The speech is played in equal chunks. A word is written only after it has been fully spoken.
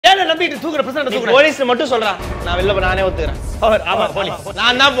என்ன நம்பிட்டு தூக்குற பிரசன்ட் தூக்குற போலீஸ் மட்டும் சொல்றா நான் வெளில போய் நானே ஒத்துக்கிறேன் ஆமா போலீஸ்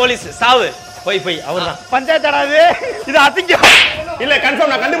நான் தான் போலீஸ் சாவு போய் அவர்தான் பஞ்சாயத்து அடாது இது அத்திங்கம் இல்ல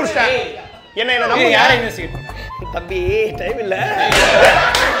கன்ஃபார்ம் நான் கண்டுபிடிச்சிட்டேன் என்ன நம்ம யாரை இன்வெஸ்டிகேட் பண்ண தம்பி டைம் இல்ல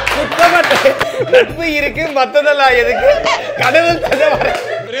சுத்தமா நட்பு இருக்கு மத்ததெல்லாம் எதுக்கு கடவுள் தந்த வர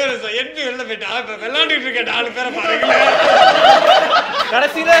எப்படி வெளில போயிட்டா இப்ப விளையாண்டுட்டு இருக்க நாலு பேரை பாருங்க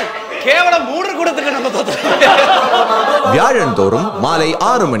கடைசியில கேவலம் 3 கூடத்துக்கு நம்ம தோத்துறோம் வியாழன் தோறும் மாலை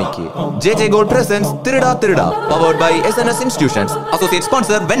 6 மணிக்கு JJ Gold presents Thiruda powered by SNS Institutions associate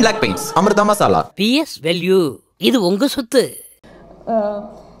sponsor Venlac Paints Amrita masala PS Value இது உங்க சொத்து.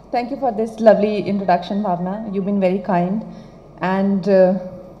 Thank you for this lovely introduction, Bhavna. You've been very kind, and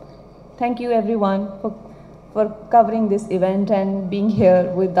thank you everyone for covering this event and being here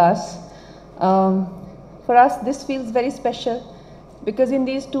with us. For us, this feels very special because in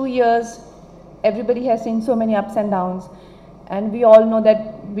these 2 years, everybody has seen so many ups and downs, and we all know that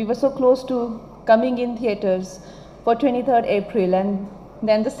we were so close to coming in theaters for 23rd April, and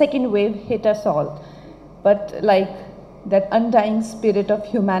then the second wave hit us all. But like that undying spirit of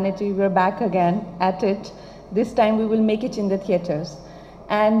humanity, we're back again at it. This time we will make it in the theaters.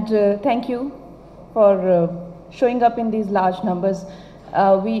 And thank you for showing up in these large numbers.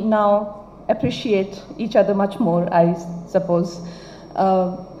 We now appreciate each other much more, I suppose.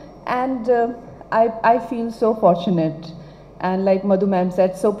 And I feel so fortunate, and like Madhu ma'am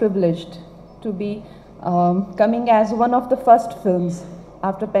said, so privileged to be coming as one of the first films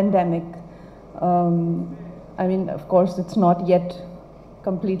after pandemic. I mean, of course, it's not yet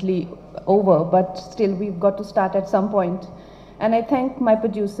completely over, but still we've got to start at some point. And I thank my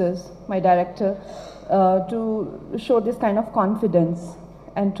producers, my director, to show this kind of confidence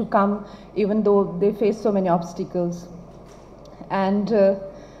and to come even though they face so many obstacles. And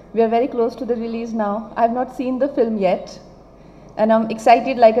we are very close to the release now. I've not seen the film yet, and I'm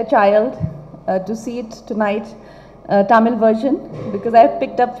excited like a child to see it tonight, Tamil version, because I've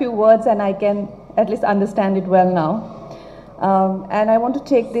picked up few words and I can at least understand it well now. And I want to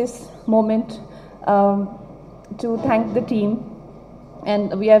take this moment to thank the team, and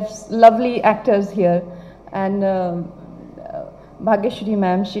we have lovely actors here, and Bhagyashri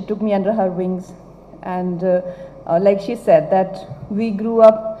ma'am, she took me under her wings, and like she said that we grew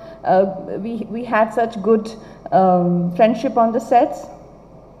up, we had such good friendship on the sets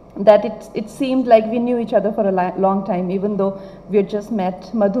that it seemed like we knew each other for a long time, even though we had just met.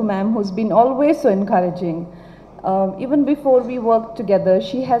 Madhu ma'am, who's been always so encouraging. Even before we worked together,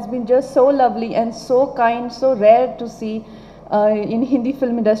 she has been just so lovely and so kind, so rare to see in Hindi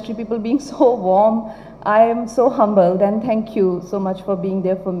film industry, people being so warm. I am so humbled, and thank you so much for being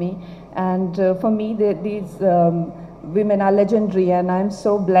there for me. And for me, these women are legendary, and I am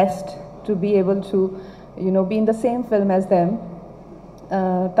so blessed to be able to, be in the same film as them.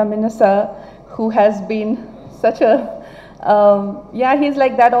 Tamina sir, who has been such a, he's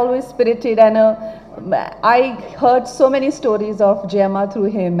like that, always spirited, and I heard so many stories of Jayama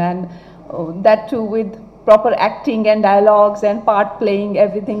through him, and that too with proper acting and dialogues and part playing,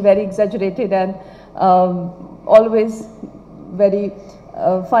 everything very exaggerated and always very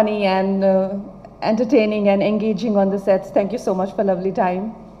funny and entertaining and engaging on the sets. Thank you so much for lovely time.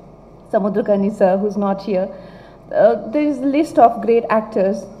 Samudrakani sir, who's not here. There is a list of great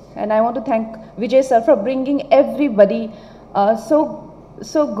actors, and I want to thank Vijay sir for bringing everybody so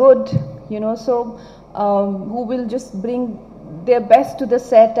good, who will just bring their best to the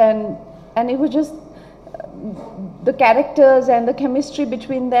set, and it was just the characters and the chemistry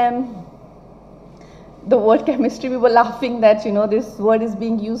between them. The word chemistry, we were laughing that this word is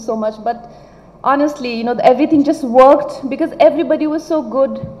being used so much, but honestly, everything just worked because everybody was so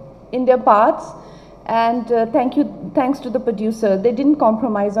good in their parts. And thanks to the producer. They didn't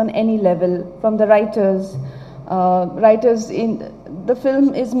compromise on any level. From the writers in the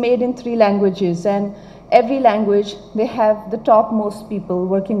film is made in 3 languages, and every language they have the topmost people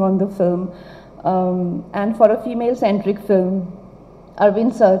working on the film. And for a female-centric film,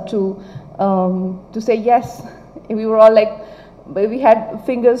 Arvind sir to say yes, we were all like, we had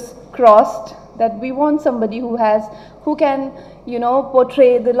fingers crossed that we want somebody who can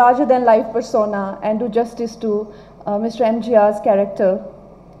portray the larger than life persona and do justice to Mr. MGR's character.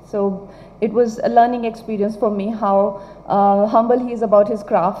 So it was a learning experience for me, how humble he is about his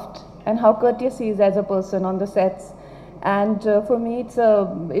craft and how courteous he is as a person on the sets. And for me,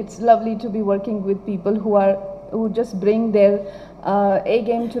 it's lovely to be working with people who just bring their A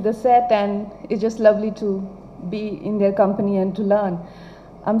game to the set, and it's just lovely to be in their company and to learn.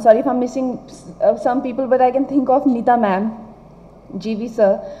 I'm sorry if I'm missing some people, but I can think of Neeta ma'am, GV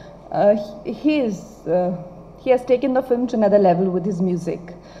sir. He has taken the film to another level with his music.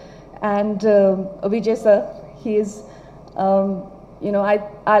 And Vijay sir, he is, you know,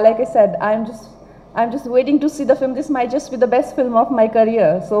 I like I said, I'm just waiting to see the film. This might just be the best film of my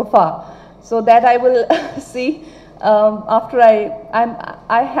career so far. So that I will see after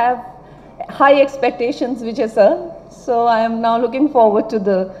I have high expectations, Vijay sir. So I am now looking forward to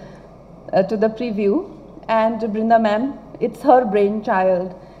the preview. And Brinda ma'am, it's her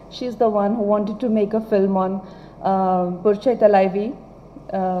brainchild. She's the one who wanted to make a film on Thalaivii.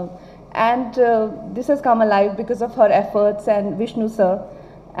 And this has come alive because of her efforts, and Vishnu sir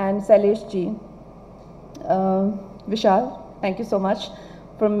and Sailesh ji. Vishal, thank you so much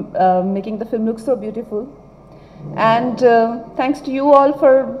for making the film look so beautiful. And thanks to you all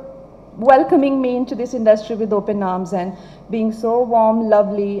for welcoming me into this industry with open arms and being so warm,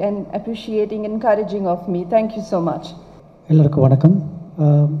 lovely, and appreciating, encouraging of me. Thank you so much. Ellarku vanakkam.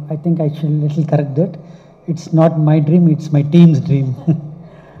 I think I should little correct that. It's not my dream, it's my team's dream.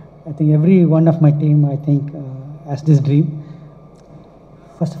 I think every one of my team, I think, has this dream.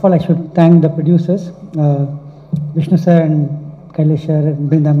 First of all, I should thank the producers, Vishnu sir and Kailash sir and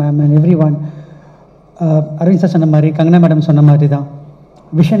Brinda ma'am and everyone. Arvind sir சொன்ன மாதிரி, Kangana madam சொன்ன மாதிரி தான்,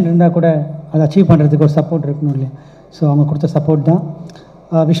 vision இருந்தால் கூட அதை achieve பண்ணுறதுக்கு ஒரு சப்போர்ட் இருக்கணும் இல்லையா? ஸோ அவங்க கொடுத்த சப்போர்ட் தான்.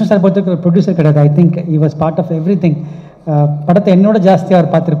 விஷ்ணு சார் பொறுத்தவரைக்கும் ஒரு ப்ரொடியூசர் கிடையாது. I think he was part of every thing. படத்தை என்னோட ஜாஸ்தியாக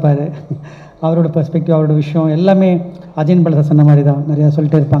அவர் பார்த்துருப்பாரு. அவரோட பெர்ஸ்பெக்டிவ், அவரோட விஷயம் எல்லாமே அஜயன் பலத்தை சொன்ன மாதிரி தான் நிறையா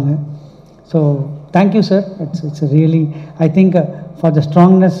சொல்லிட்டே இருப்பாங்க. So thank you sir. It's really, I think for the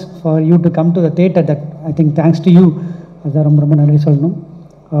strongness for you to come to the theatre, that I think thanks to you. அதுதான் ரொம்ப ரொம்ப நன்றி சொல்லணும்.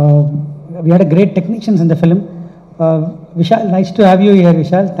 We had a great technicians in the film. Vishal, nice to have you here,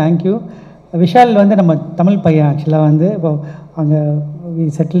 Vishal. Thank you. Vishal வந்து நம்ம தமிழ் பையன். ஆக்சுவலாக வந்து இப்போ அங்கே we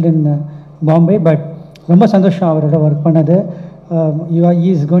settled in Bombay, but ரொம்ப சந்தோஷம் அவரோட ஒர்க் பண்ணது. He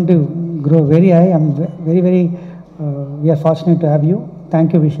is going to grow very high. I'm very very we are fortunate to have you.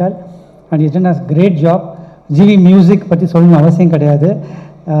 Thank you, Vishal. And he's done a great job. GV Music பற்றி சொல்லணும் அவசியம் கிடையாது.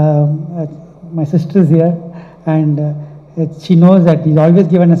 My sister is here and she knows that he's always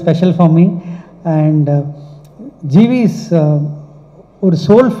given a special for me. And GV is ஒரு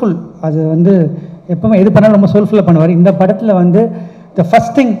soulful. அது வந்து எப்பவுமே எது பண்ணாலும் ரொம்ப soulfully பண்ணுவார். இந்த படத்தில் வந்து the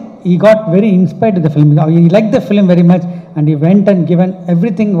first thing he got very inspired to the film. He liked the film very much and he went and given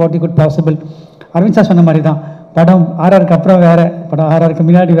everything what he could possible. Aravind sir சொன்ன மாதிரி தான், படம் ஆர்ஆருக்கு அப்புறம் வேறு, படம் ஆர்ஆருக்கு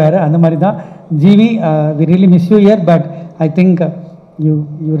முன்னாடி வேறு, அந்த மாதிரி தான். GV, we really miss you here, but I think you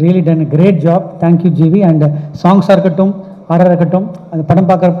really done a great job. Thank you, GV. And சாங்ஸாக இருக்கட்டும், ஆர்ஆர் இருக்கட்டும், அந்த படம்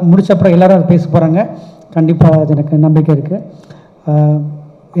பார்க்க முடிச்சப்பறம் எல்லாரும் அதை பேச போகிறாங்க. கண்டிப்பாக அது எனக்கு நம்பிக்கை இருக்குது.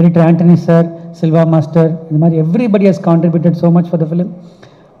 Editor Antony sir, Silva master, இந்த மாதிரி everybody has contributed so much for the film.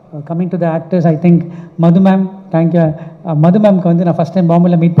 Coming to the actors, I think Madhu ma'am, thank you. Madhu ma'amக்கு வந்து நான் ஃபஸ்ட் டைம்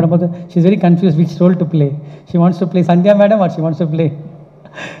பாம்பேல மீட் பண்ணும்போது she is very confused which role to play. She wants to play Sandhya madam or she wants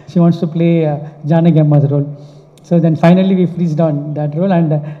to play Janaki Amma's role. So then finally we freezed on that role,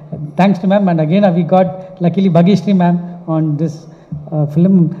 and thanks to ma'am. And again we got luckily Bhagishri ma'am on this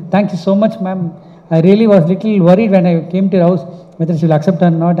film. Thank you so much ma'am. I really was little worried when I came to your house whether she will accept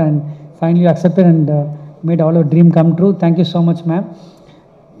or not, and finally you accepted and made all our dream come true. Thank you so much ma'am.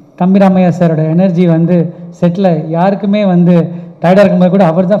 கம்பிராமையா சாரோட energy வந்து settle யாருக்குமே வந்து டயர்டாக இருக்கும்போது கூட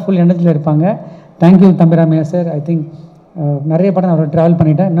அவர் தான் full எனர்ஜியில் இருப்பாங்க. Thank you Thambi Ramaiah sir. I think நிறைய படம் நான் அவரை ட்ராவல்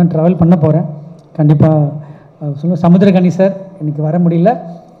பண்ணிட்டேன், இன்னும் ட்ராவல் பண்ண போகிறேன் கண்டிப்பாக. சொல்லுவோம் சமுத்திரகனி சார் இன்னைக்கு வர முடியல.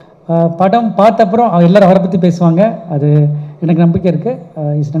 படம் பார்த்த அப்புறம் எல்லோரும் அவரை பற்றி பேசுவாங்க, அது எனக்கு நம்பிக்கை இருக்குது.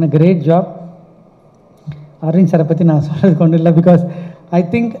 It's done a great job. Aravind சாரை பற்றி நான் சொல்கிறதுக்கு ஒன்றும் இல்லை, because I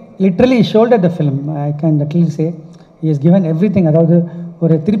think literally shoulder the film. I can at least say he has given every thing. அதாவது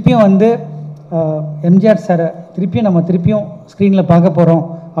ஒரு திருப்பியும் வந்து எம்ஜிஆர் சாரை திருப்பியும் ஸ்க்ரீனில் பார்க்க போகிறோம்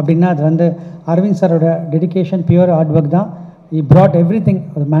அப்படின்னா அது வந்து அரவிந்த் சாரோட டெடிக்கேஷன், பியூர் ஹார்ட் ஒர்க் தான். he brought everything.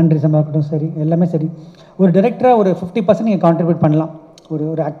 ஒரு மேனரிசமாக இருக்கட்டும் சரி, எல்லாமே சரி. ஒரு டைரக்டராக ஒரு 50% நீங்கள் கான்ட்ரிபியூட் பண்ணலாம்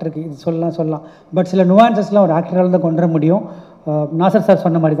ஒரு ஆக்டருக்கு, இது சொல்லலாம். பட் சில நுவான்சஸ்லாம் ஒரு ஆக்டரால் தான் கொண்டு வர முடியும். நாசர் சார்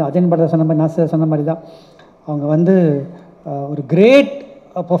சொன்ன மாதிரி தான், அஜயன் படத்தை சொன்ன மாதிரி, நாசர் சொன்ன மாதிரி தான் அவங்க வந்து ஒரு கிரேட்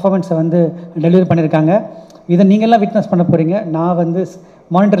பர்ஃபார்மன்ஸை வந்து டெலிவரி பண்ணியிருக்காங்க. இதை நீங்கள்லாம் விட்னஸ் பண்ண போகிறீங்க. நான் வந்து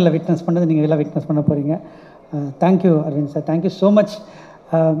மானிட்டரில் விட்னஸ் பண்ணது நீங்கள் எல்லாம் விட்னஸ் பண்ண போகிறீங்க. Thank you Aravind sir, thank you so much.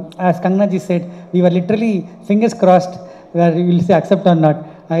 As Kangana ji said, we were literally fingers crossed where you will say accept or not.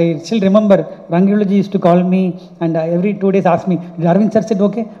 I still remember Rangoli ji used to call me and every 2 days ask me, did Arvind sir said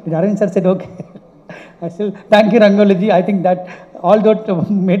okay? Did Arvind sir said okay? I still thank you Rangoli ji. I think that all that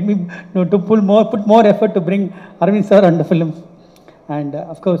made me to put more effort to bring Arvind sir on the film. And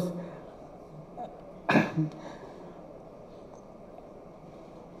of course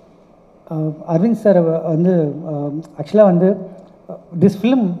Arvind sir வந்து ஆக்சுவலாக வந்து this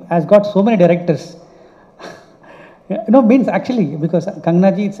film has got so many directors. No, means actually, because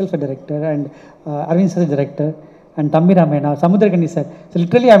Kangana ji itself a director, and Arvind sir is a director, and Tammi Ramena, Samudrakani sir. So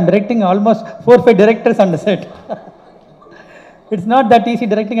literally I'm directing almost 4 or 5 directors on the set. It's not that easy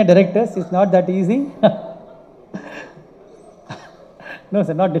directing a directors, it's not that easy. No,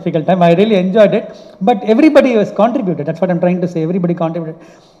 sir, not difficult time. I really enjoyed it. But everybody has contributed. That's what I'm trying to say. Everybody contributed.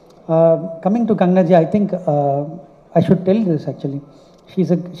 Coming to Kangana ji, I think I should tell this actually.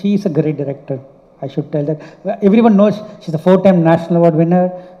 She is a great director. I should tell that. Everyone knows she's a 4-time national award winner.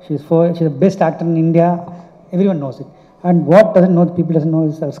 She's the best actor in India. Everyone knows it. And what people doesn't know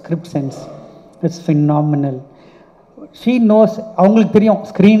is her script sense. It's phenomenal. She knows, அவங்களுக்கு தெரியும்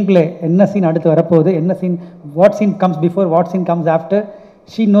screen play என்ன scene அடுத்து வரப்போகுது, என்ன scene, what scene comes before, what scene comes after.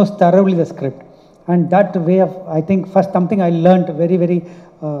 She knows thoroughly the script. And that way of, I think, first something I learned very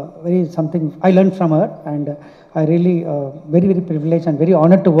something I learned from her. And I really, very privileged and very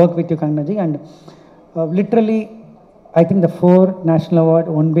honored to work with you, Kangana ji. And literally, I think the 4 national award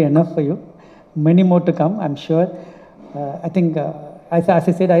won't be enough for you. Many more to come, I'm sure. I think, as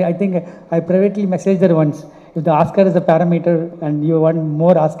I said, I think I privately messaged her once. If the Oscar is a parameter and you want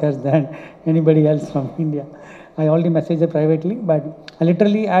more Oscars than anybody else from India. I already messaged her privately, but I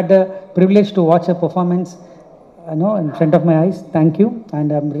literally had the privilege to watch her performance, in front of my eyes. Thank you,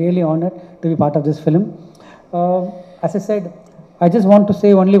 and I'm really honored to be part of this film. As I said, I just want to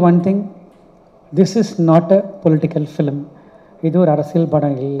say only one thing. This is not a political film. இது ஒரு அரசியல்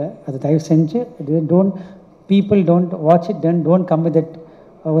படம் இல்லை. அது தயவு செஞ்சு people don't watch it, then don't come with it.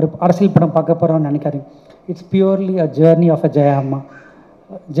 ஒரு அரசியல் படம் பார்க்க போகிறோம்னு நினைக்காதீங்க. It's purely a journey of a Jayamma.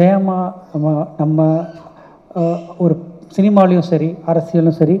 Jayamma நம்ம ஒரு சினிமாலையும் சரி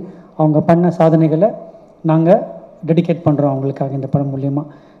அரசியலும் சரி அவங்க பண்ண சாதனைகளை நாங்கள் டெடிகேட் பண்ணுறோம் அவங்களுக்காக இந்த படம் மூலியமாக.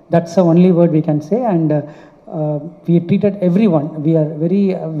 That's the only word we can say. And we treated everyone.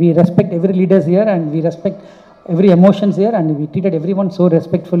 We respect every leaders here, and we respect every emotions here, and we treated everyone so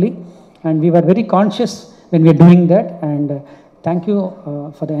respectfully. And we were very conscious when we were doing that. And thank you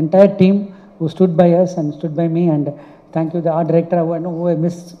for the entire team who stood by us and stood by me. And thank you the art director, who I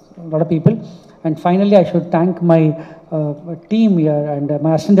missed a lot of people. And finally, I should thank my team here and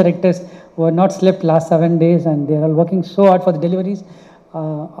my assistant directors who have not slept last 7 days, and they are all working so hard for the deliveries.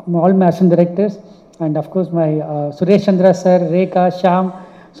 All my assistant directors, and of course my Suresh Chandra sir, Rekha, Sham.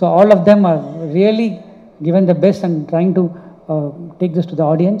 So all of them are really given the best and trying to take this to the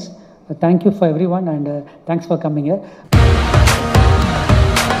audience. Thank you for everyone, and thanks for coming here.